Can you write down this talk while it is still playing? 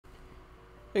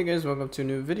Hey guys, welcome to a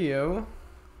new video.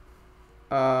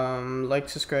 Like,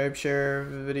 subscribe, share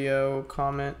the video,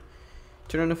 comment,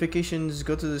 turn on notifications,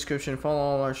 go to the description, follow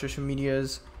all our social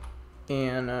medias,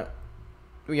 and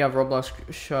we have Roblox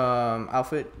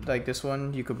outfit like this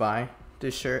one. You could buy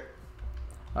this shirt.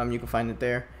 You can find it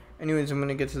there. Anyways, I'm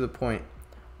gonna get to the point.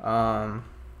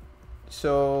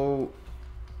 So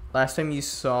last time you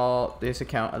saw this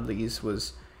account, at least,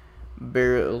 was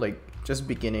barely, like, just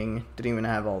beginning, didn't even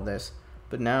have all this.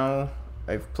 But now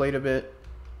I've played a bit.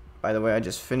 By the way, I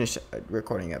just finished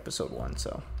recording episode 1,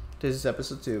 so this is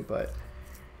episode 2. But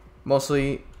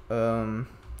mostly, now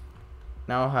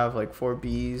I'll have like 4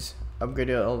 Bs,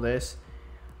 upgraded all this.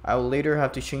 I will later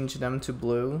have to change them to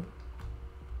blue,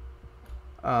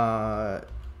 so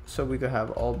we could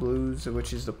have all blues,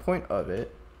 which is the point of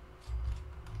it.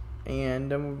 And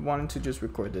then we wanted to just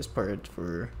record this part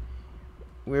for.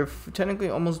 We're technically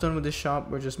almost done with the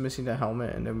shop. We're just missing the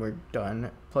helmet, and then we're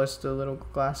done. Plus the little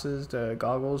glasses, the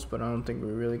goggles, but I don't think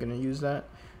we're really gonna use that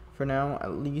for now,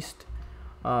 at least.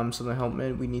 So the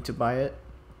helmet, we need to buy it,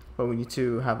 but we need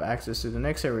to have access to the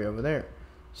next area over there.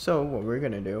 So what we're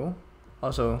gonna do,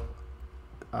 also,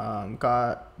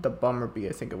 got the Bumblebee,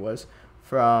 I think it was,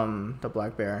 from the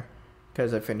Black Bear,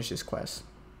 because I finished this quest.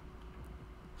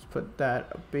 Let's put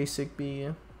that a basic bee.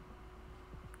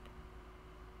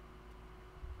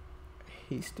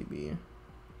 Hasty bee.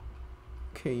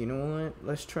 Okay, you know what?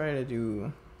 Let's try to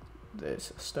do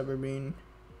this. Stubborn bean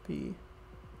bee.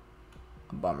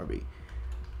 A bomber bee.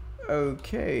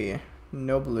 Okay,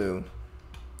 no blue.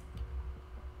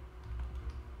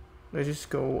 Let's just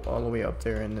go all the way up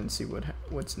there and then see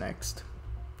what's next.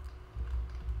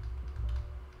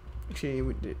 Actually,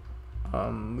 we did.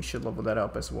 We should level that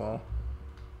up as well.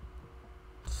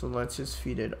 So let's just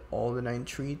feed it all the 9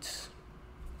 treats,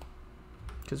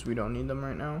 because we don't need them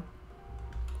right now.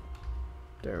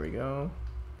 There we go.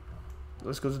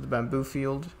 Let's go to the bamboo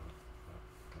field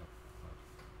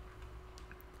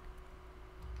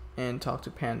and talk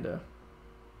to Panda.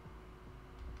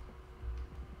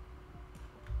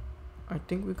 I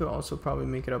think we could also probably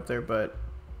make it up there, but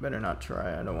better not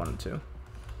try. I don't want to.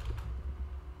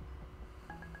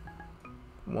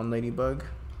 1 ladybug.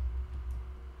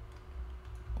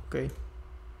 Okay.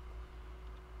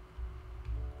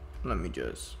 Let me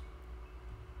just.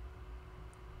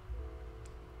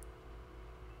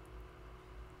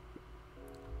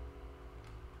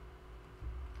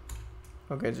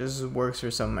 Okay, this works for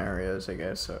some areas, I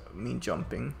guess. Me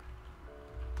jumping.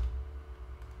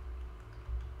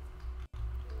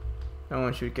 No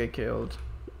one should get killed.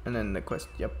 And then the quest,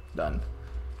 yep, done.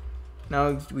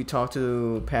 Now we talk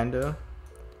to Panda,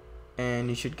 and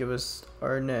he should give us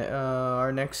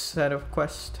our next set of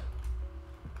quests.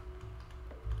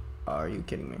 Are you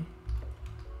kidding me?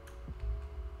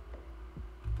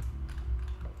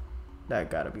 That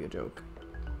gotta be a joke.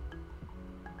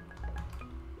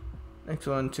 Next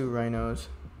one, 2 rhinos.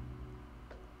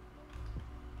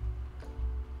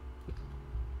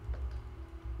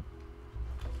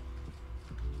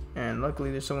 And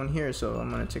luckily there's someone here, so I'm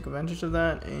gonna take advantage of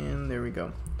that, and there we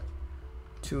go.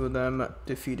 2 of them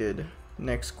defeated.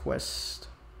 Next quest.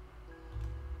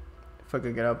 If I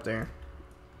could get up there.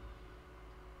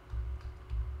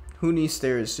 Who needs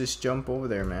stairs? Just jump over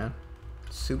there, man.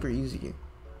 Super easy.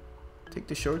 Take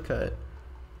the shortcut.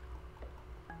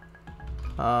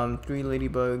 3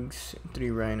 ladybugs,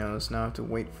 3 rhinos. Now I have to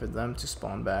wait for them to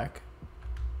spawn back.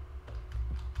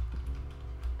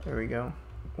 There we go.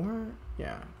 Or,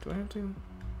 yeah, do I have to?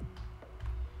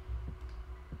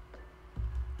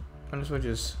 I just want to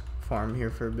just farm here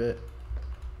for a bit.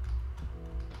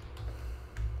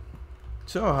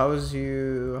 So, how is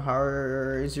your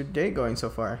day going so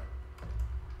far?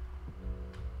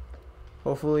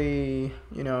 Hopefully,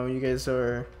 you know, you guys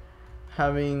are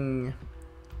having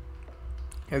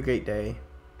a great day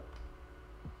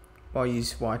while you're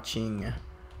watching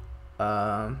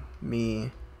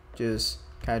me just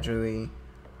casually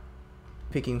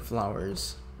picking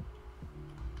flowers,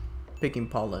 picking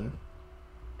pollen,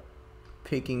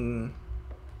 picking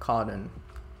cotton.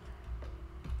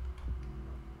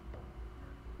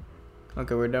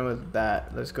 Okay, we're done with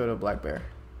that. Let's go to Black Bear.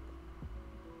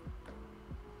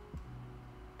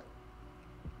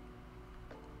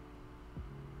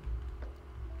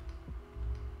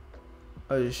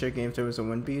 I was just checking if there was a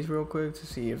wind beast real quick to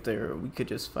see if we could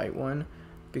just fight one,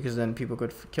 because then people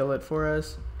could kill it for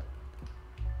us.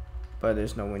 But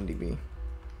there's no windy bee.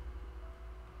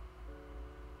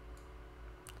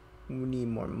 We need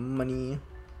more money.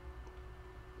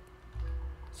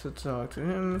 So talk to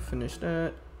him, finish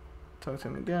that. Talk to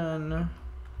him again.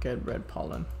 Get red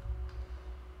pollen.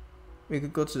 We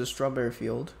could go to the strawberry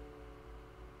field.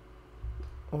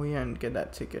 Oh yeah, and get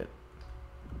that ticket.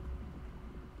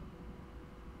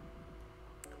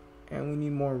 And we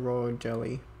need more royal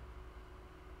jelly.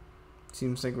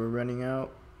 Seems like we're running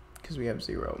out because we have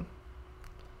 0.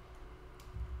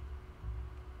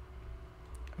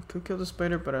 I could kill the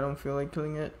spider, but I don't feel like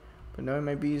killing it. But knowing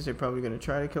my bees, they're probably gonna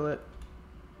try to kill it.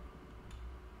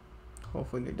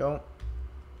 Hopefully they don't.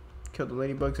 Kill the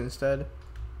ladybugs instead.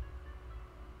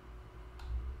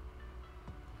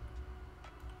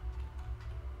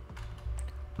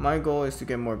 My goal is to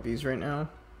get more bees right now.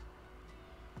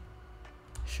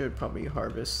 Should probably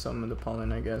harvest some of the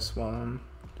pollen, I guess, while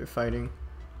they're fighting.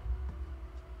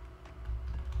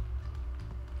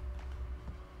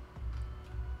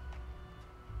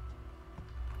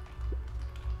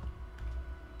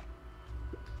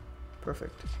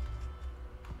 Perfect.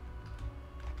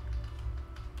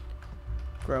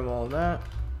 Grab all of that.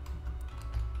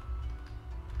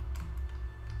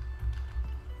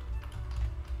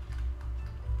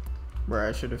 Where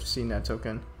I should have seen that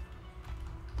token.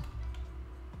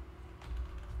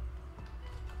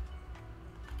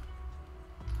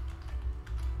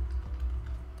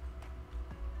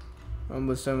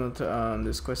 Almost done with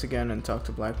this quest again and talk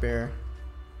to Black Bear.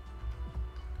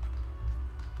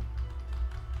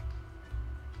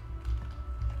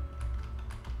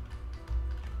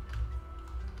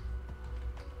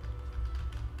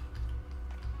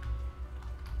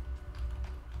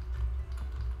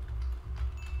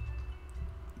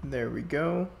 There we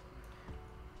go.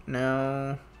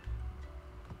 Now,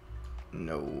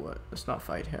 no, let's not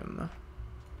fight him.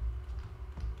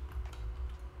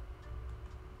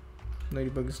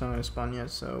 Ladybug is not gonna spawn yet,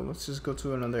 so let's just go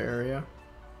to another area.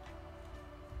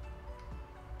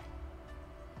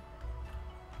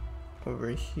 Over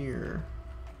here.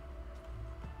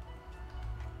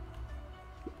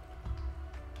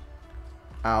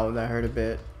 Ow, that hurt a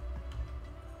bit.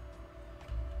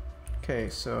 Okay,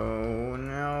 so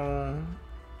now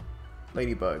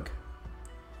ladybug.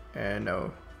 And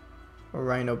no, a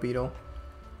rhino beetle.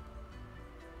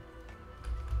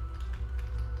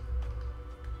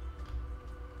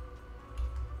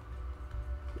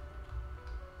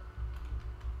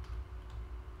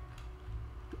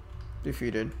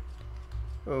 Defeated.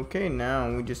 Okay,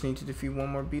 now we just need to defeat one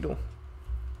more beetle.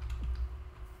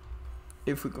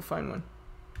 If we could find one.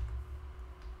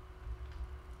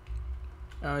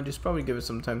 Just probably give it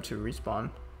some time to respawn.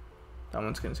 That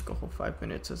one's gonna take a whole 5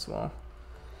 minutes as well.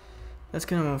 That's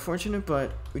kind of unfortunate,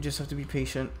 but we just have to be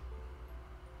patient.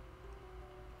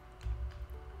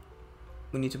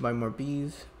 We need to buy more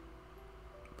bees,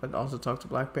 but also talk to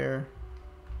Black Bear.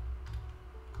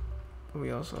 But we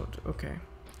also have to, okay.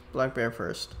 Black Bear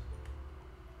first.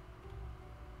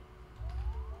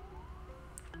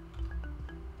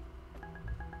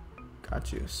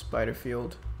 Got you. Spider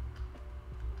field.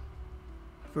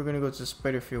 If we're gonna go to the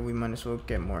spider field, we might as well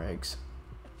get more eggs.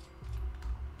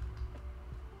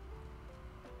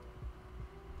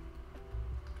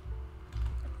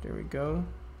 There we go.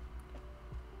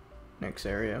 Next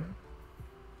area.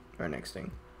 Or next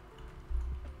thing.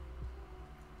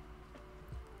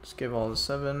 Let's give all the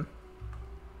 7.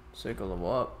 So I can level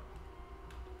up.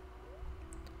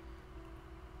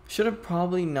 Should have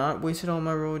probably not wasted all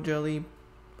my royal jelly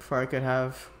before I could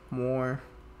have more,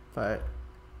 but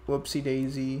whoopsie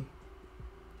daisy.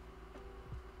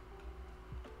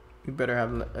 We better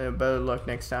have better luck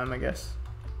next time, I guess.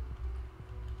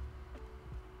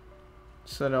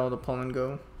 Just let all the pollen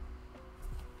go.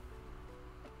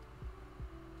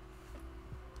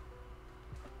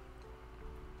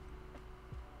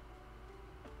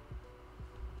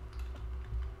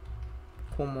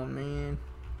 Come on, man.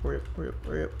 Hurry up, hurry up,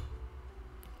 hurry up.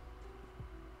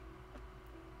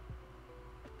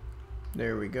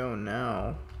 There we go.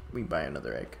 Now we buy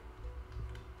another egg.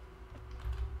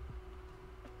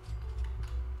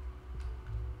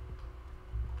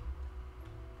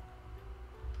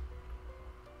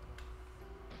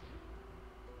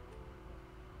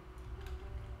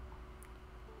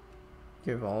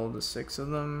 Give all the 6 of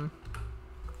them.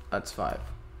 That's 5.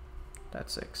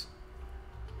 That's 6.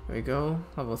 There we go.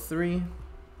 Level 3.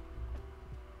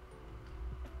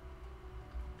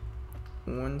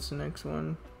 When's the next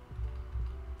one?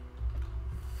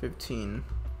 15.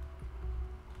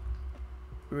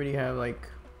 We already have like,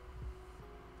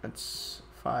 that's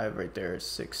 5 right there.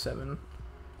 6, 7.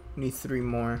 We need 3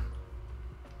 more.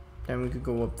 Then we could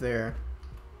go up there.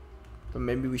 But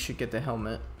maybe we should get the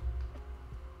helmet.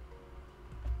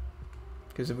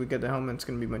 Because if we get the helmet, it's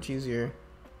going to be much easier.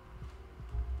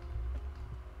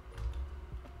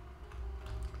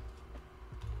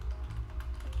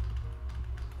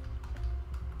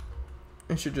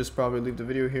 I should just probably leave the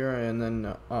video here and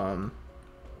then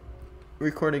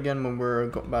record again when we're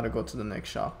about to go to the next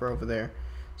shop or over there.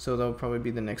 So that'll probably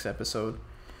be the next episode.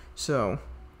 So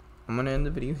I'm gonna end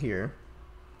the video here.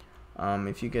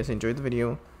 If you guys enjoyed the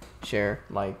video, share,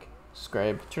 like,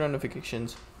 subscribe, turn on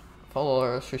notifications, follow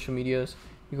our social medias.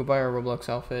 You can buy our Roblox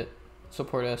outfit,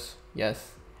 support us,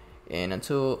 yes. And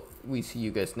until we see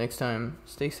you guys next time,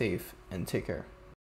 stay safe and take care.